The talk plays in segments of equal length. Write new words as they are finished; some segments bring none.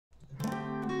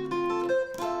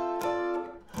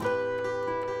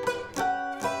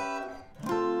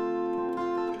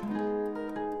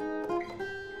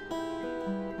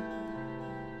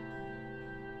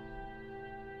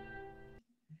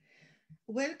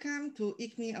Welcome to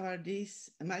ICME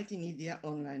RD's multimedia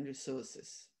online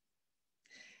resources.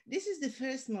 This is the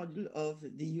first module of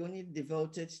the unit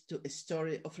devoted to a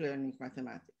story of learning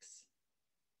mathematics.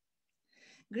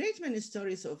 Great many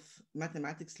stories of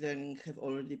mathematics learning have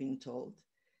already been told,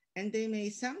 and they may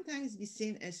sometimes be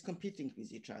seen as competing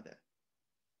with each other.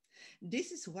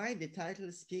 This is why the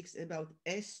title speaks about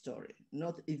a story,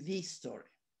 not the story.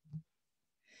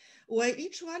 While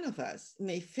each one of us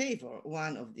may favor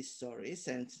one of these stories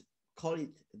and call it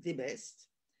the best,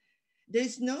 there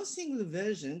is no single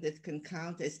version that can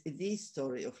count as the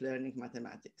story of learning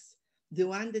mathematics, the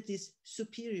one that is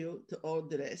superior to all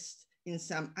the rest in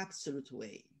some absolute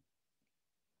way.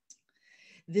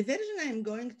 The version I am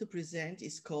going to present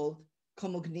is called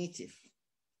commognitive.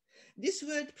 This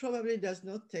word probably does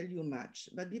not tell you much,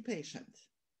 but be patient.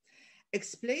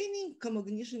 Explaining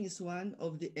commognition is one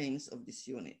of the aims of this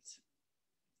unit.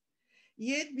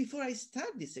 Yet, before I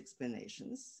start these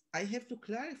explanations, I have to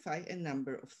clarify a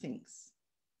number of things.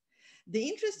 The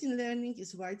interest in learning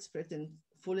is widespread and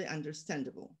fully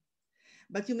understandable,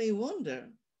 but you may wonder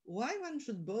why one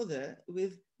should bother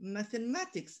with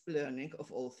mathematics learning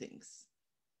of all things.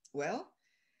 Well,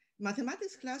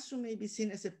 mathematics classroom may be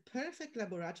seen as a perfect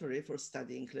laboratory for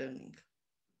studying learning.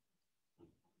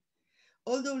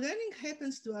 Although learning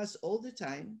happens to us all the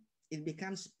time, it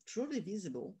becomes truly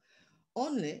visible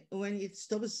only when it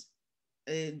stops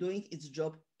doing its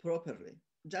job properly,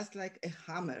 just like a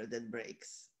hammer that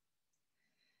breaks.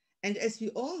 And as we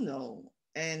all know,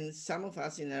 and some of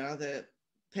us in a rather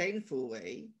painful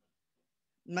way,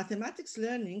 mathematics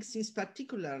learning seems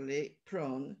particularly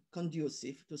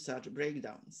conducive to such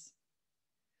breakdowns.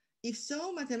 If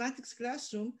so, mathematics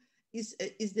classroom is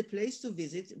the place to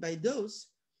visit by those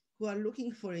who are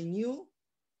looking for a new,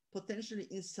 potentially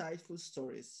insightful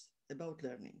stories about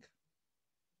learning.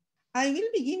 I will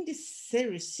begin this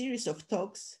series of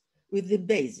talks with the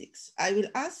basics. I will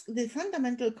ask the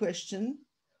fundamental question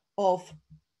of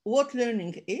what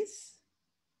learning is,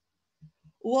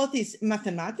 what is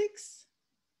mathematics,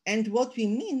 and what we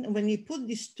mean when we put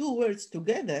these two words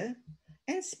together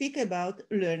and speak about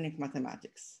learning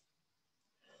mathematics.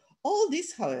 All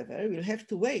this, however, will have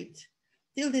to wait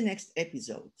till the next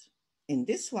episode. In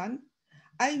this one,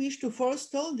 I wish to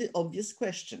forestall the obvious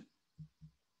question.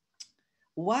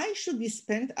 Why should we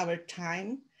spend our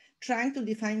time trying to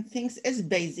define things as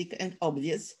basic and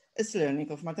obvious as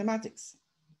learning of mathematics?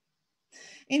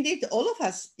 Indeed, all of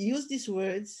us use these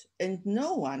words and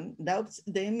no one doubts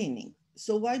their meaning.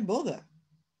 So why bother?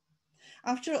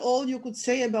 After all, you could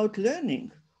say about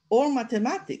learning or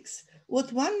mathematics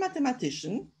what one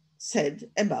mathematician said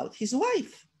about his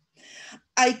wife.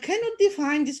 I cannot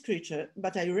define this creature,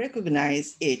 but I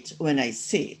recognize it when I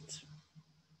see it.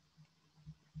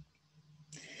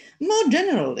 More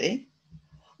generally,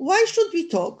 why should we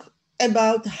talk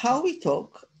about how we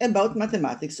talk about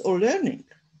mathematics or learning?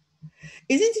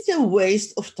 Isn't it a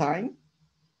waste of time?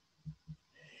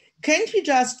 Can't we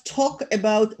just talk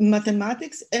about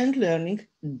mathematics and learning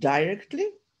directly?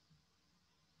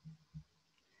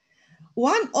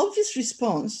 One obvious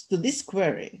response to this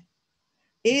query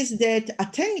is that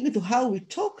attending to how we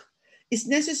talk is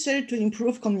necessary to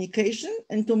improve communication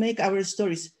and to make our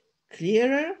stories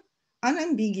clearer,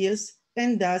 unambiguous,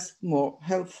 and thus more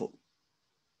helpful.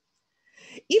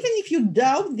 Even if you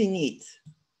doubt the need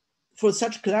for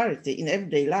such clarity in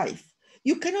everyday life,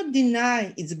 you cannot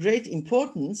deny its great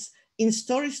importance in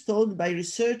stories told by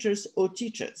researchers or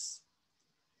teachers.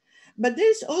 But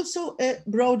there is also a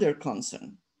broader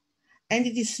concern, and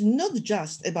it is not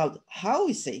just about how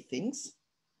we say things,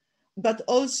 but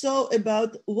also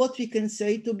about what we can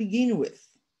say to begin with.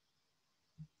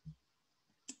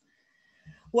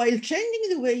 While changing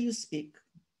the way you speak,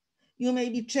 you may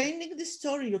be changing the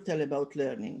story you tell about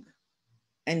learning.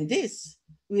 And this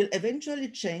will eventually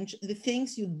change the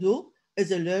things you do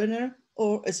as a learner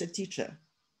or as a teacher.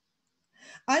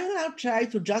 I will now try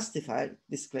to justify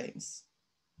these claims.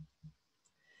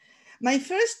 My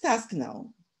first task now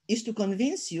is to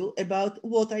convince you about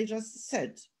what I just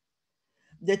said,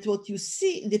 that what you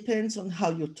see depends on how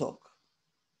you talk.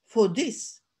 For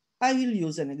this, I will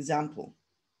use an example.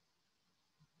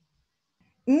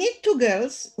 Meet two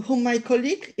girls whom my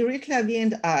colleague Irit Lavi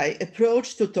and I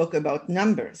approached to talk about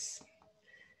numbers.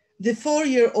 The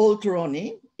 4-year-old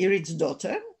Ronnie, Irit's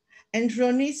daughter, and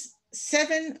Ronnie's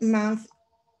 7-month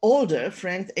older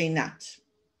friend Einat.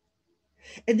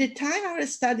 At the time our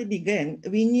study began,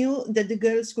 we knew that the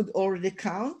girls could already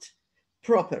count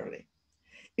properly.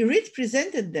 Irit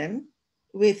presented them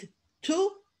with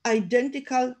 2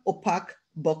 identical opaque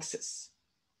boxes.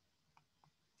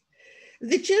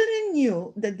 The children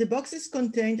knew that the boxes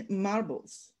contained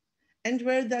marbles and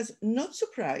were thus not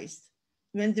surprised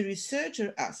when the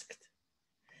researcher asked,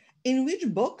 "In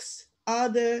which box are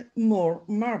there more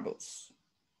marbles?"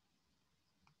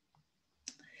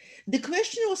 The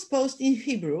question was posed in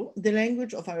Hebrew, the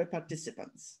language of our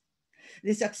participants.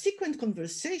 The subsequent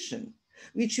conversation,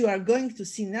 which you are going to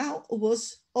see now, was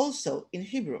also in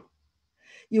Hebrew.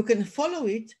 You can follow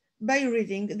it by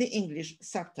reading the English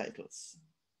subtitles.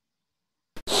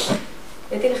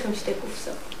 הבאתי לכם שתי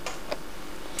קופסאות.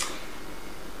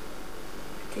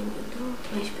 אתם יודעות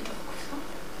מה יש בתוך הקופסאות?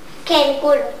 כן,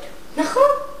 גולות.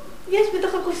 נכון, יש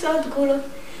בתוך הקופסאות גולות.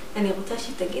 אני רוצה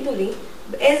שתגידו לי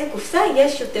באיזה קופסה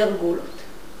יש יותר גולות.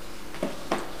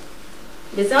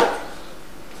 בזאת?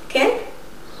 כן?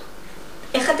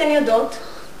 איך אתן יודעות?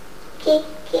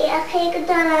 כי הכי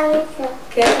גדולה מזאת.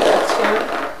 כן, עכשיו.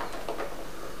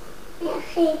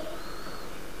 הכי.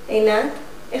 עינת,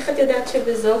 איך את יודעת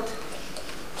שבזאת?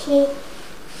 כי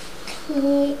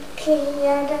היא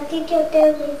ענקית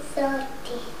יותר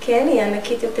מזאתי. כן, היא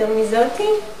ענקית יותר מזאתי?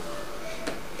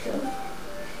 טוב.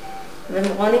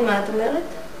 ומרוני, מה את אומרת?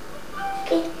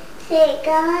 כי זה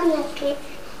גם ענקית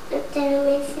יותר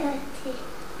מזאתי.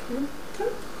 טוב.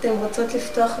 אתן רוצות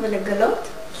לפתוח ולגלות?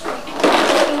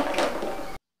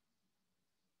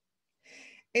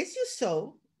 As you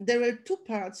saw, there were two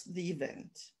parts to the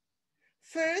event.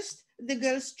 First, the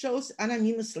girls chose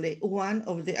anonymously one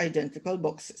of the identical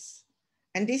boxes.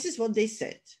 And this is what they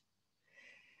said.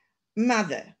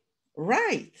 "Mother,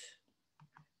 right.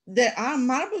 There are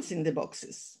marbles in the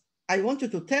boxes. I want you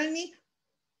to tell me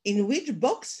in which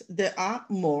box there are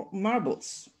more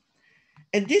marbles."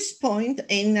 At this point,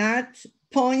 Einat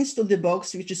points to the box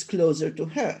which is closer to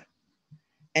her,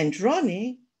 and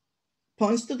Ronnie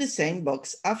points to the same box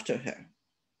after her.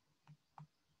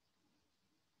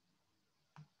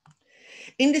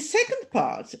 In the second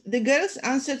part, the girls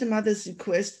answered the mother's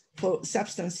request for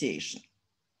substantiation.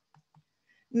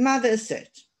 Mother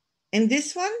said, "And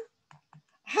this one?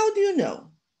 How do you know?"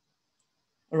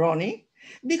 Ronnie,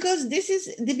 "Because this is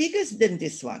the biggest than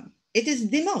this one. It is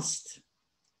the most."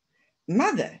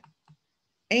 Mother,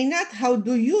 Einat, "How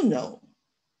do you know?"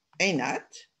 Einat,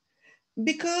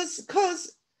 because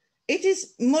it is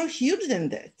more huge than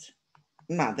that."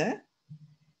 Mother,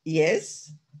 "Yes."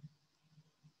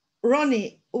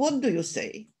 Ronnie, what do you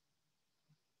say?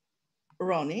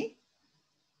 Ronnie,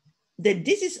 "That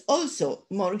this is also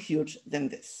more huge than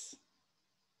this."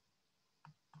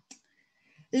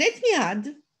 Let me add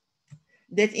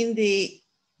that in the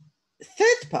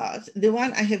third part, the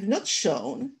one I have not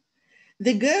shown,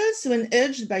 the girls, when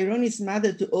urged by Ronnie's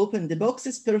mother to open the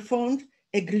boxes, performed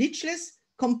a glitchless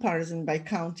comparison by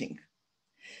counting.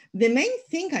 The main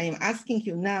thing I am asking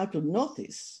you now to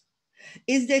notice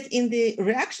is that in the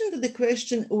reaction to the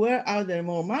question, "Where are there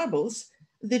more marbles?"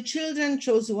 the children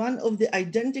chose one of the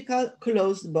identical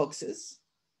closed boxes,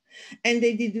 and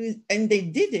they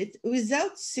did it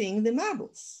without seeing the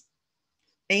marbles.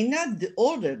 Einat, the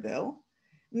older girl,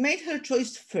 made her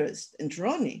choice first, and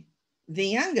Ronnie, the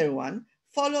younger one,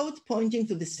 followed, pointing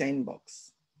to the same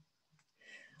box.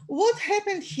 What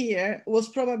happened here was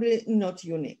probably not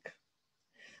unique.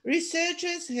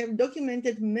 Researchers have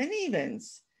documented many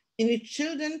events in which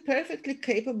children perfectly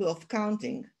capable of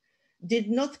counting did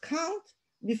not count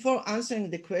before answering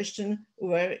the question,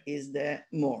 "Where is there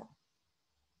more?"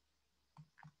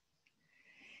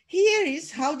 Here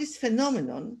is how this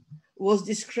phenomenon was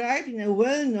described in a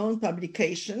well-known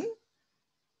publication.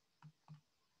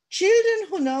 Children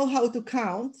who know how to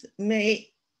count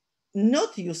may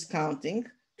not use counting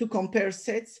to compare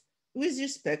sets with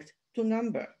respect to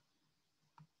number.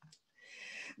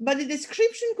 But the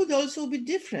description could also be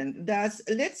different. Thus,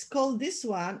 let's call this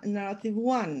one narrative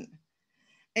 1.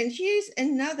 And here's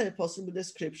another possible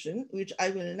description, which I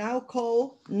will now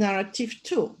call narrative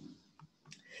 2.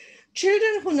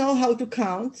 Children who know how to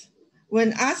count,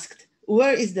 when asked,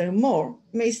 "Where is there more?"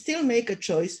 may still make a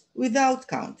choice without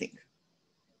counting.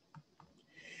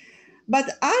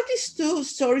 But are these two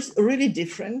stories really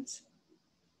different?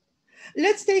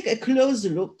 Let's take a close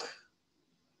look.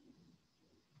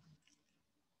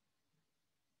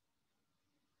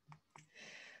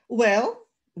 Well,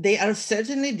 they are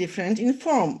certainly different in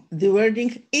form. The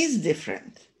wording is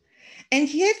different. And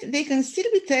yet they can still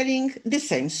be telling the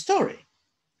same story.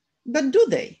 But do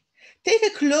they? Take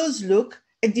a close look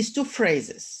at these two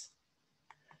phrases.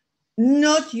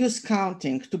 Not use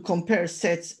counting to compare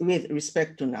sets with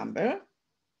respect to number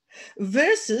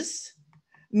versus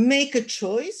make a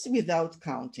choice without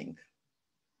counting.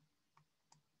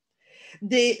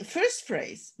 The first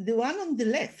phrase, the one on the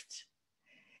left,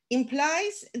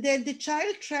 implies that the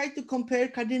child tried to compare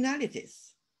cardinalities.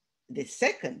 The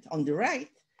second, on the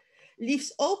right,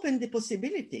 leaves open the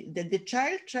possibility that the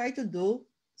child try to do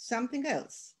something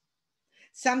else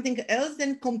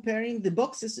than comparing the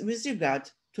boxes with regard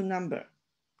to number.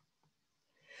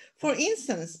 For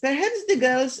instance, perhaps the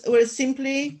girls were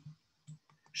simply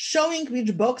showing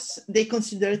which box they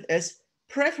considered as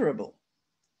preferable.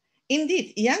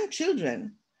 Indeed, young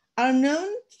children are known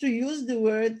to use the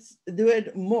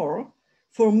word more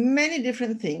for many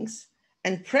different things,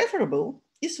 and preferable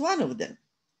is one of them.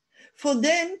 For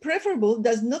them, preferable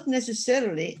does not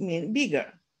necessarily mean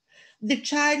bigger. The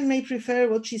child may prefer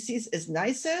what she sees as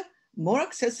nicer, more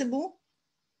accessible,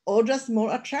 or just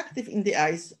more attractive in the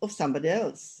eyes of somebody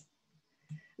else.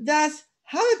 Thus,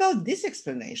 how about this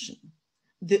explanation?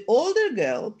 The older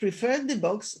girl preferred the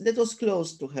box that was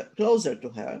closer to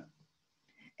her,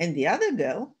 and the other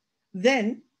girl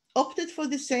then opted for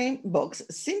the same box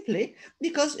simply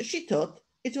because she thought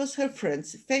it was her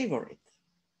friend's favorite.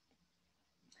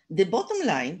 The bottom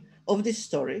line of this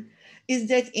story is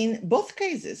that in both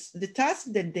cases, the task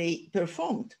that they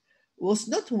performed was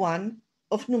not one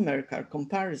of numerical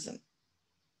comparison.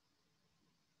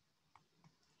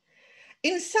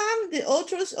 In sum, the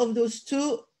authors of those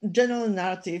two general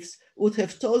narratives would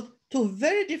have told two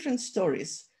very different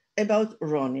stories about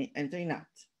Ronnie and Rinat.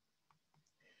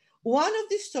 One of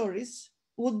the stories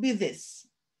would be this.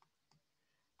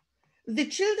 The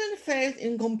children failed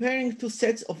in comparing two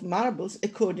sets of marbles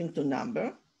according to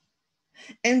number,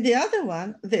 and the other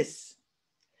one, this.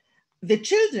 The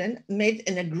children made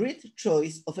an agreed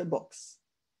choice of a box.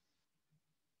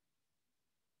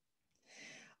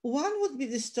 One would be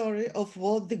the story of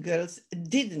what the girls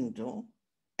didn't do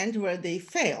and where they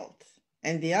failed,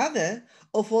 and the other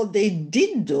of what they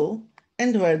did do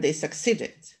and where they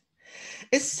succeeded.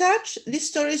 As such, these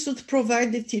stories would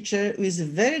provide the teacher with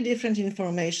very different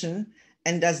information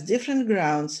and thus different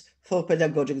grounds for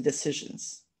pedagogic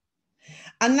decisions.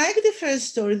 Unlike the first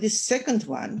story, the second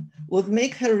one would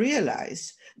make her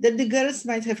realize that the girls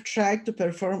might have tried to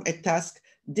perform a task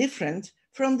different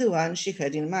from the one she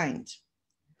had in mind.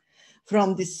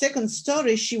 From the second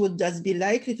story, she would thus be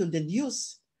likely to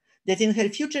deduce that in her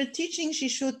future teaching, she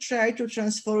should try to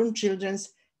transform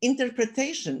children's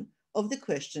interpretation of the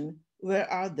question, where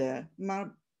are there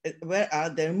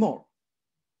more?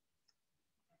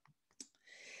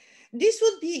 This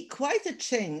would be quite a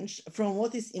change from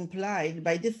what is implied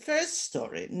by the first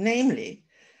story, namely,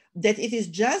 that it is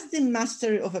just the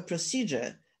mastery of a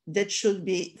procedure that should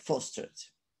be fostered.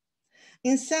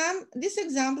 In sum, this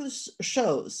example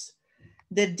shows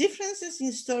that differences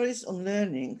in stories on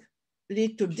learning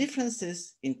lead to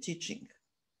differences in teaching.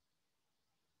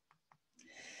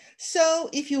 So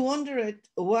if you wondered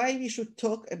why we should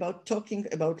talk about talking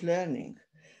about learning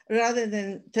rather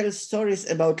than tell stories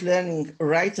about learning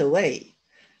right away,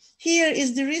 here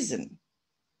is the reason.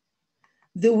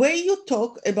 The way you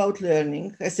talk about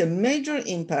learning has a major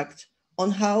impact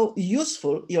on how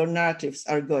useful your narratives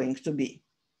are going to be.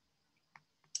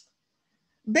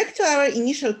 Back to our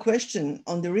initial question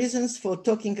on the reasons for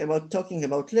talking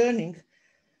about learning,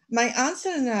 my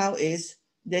answer now is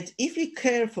that if we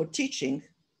care for teaching,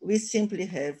 we simply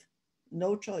have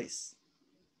no choice.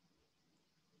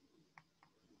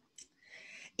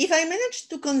 If I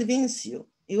managed to convince you,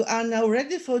 you are now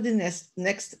ready for the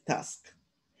next task,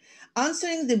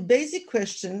 answering the basic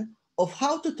question of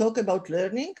how to talk about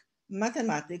learning,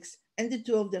 mathematics, and the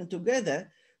two of them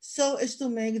together so as to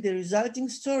make the resulting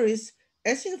stories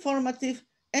as informative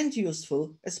and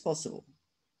useful as possible.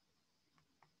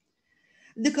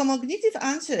 The commognitive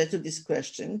answer to this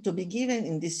question, to be given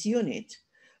in this unit,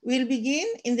 will begin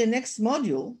in the next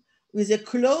module with a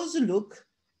close look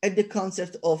at the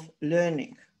concept of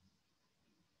learning.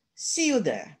 See you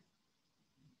there.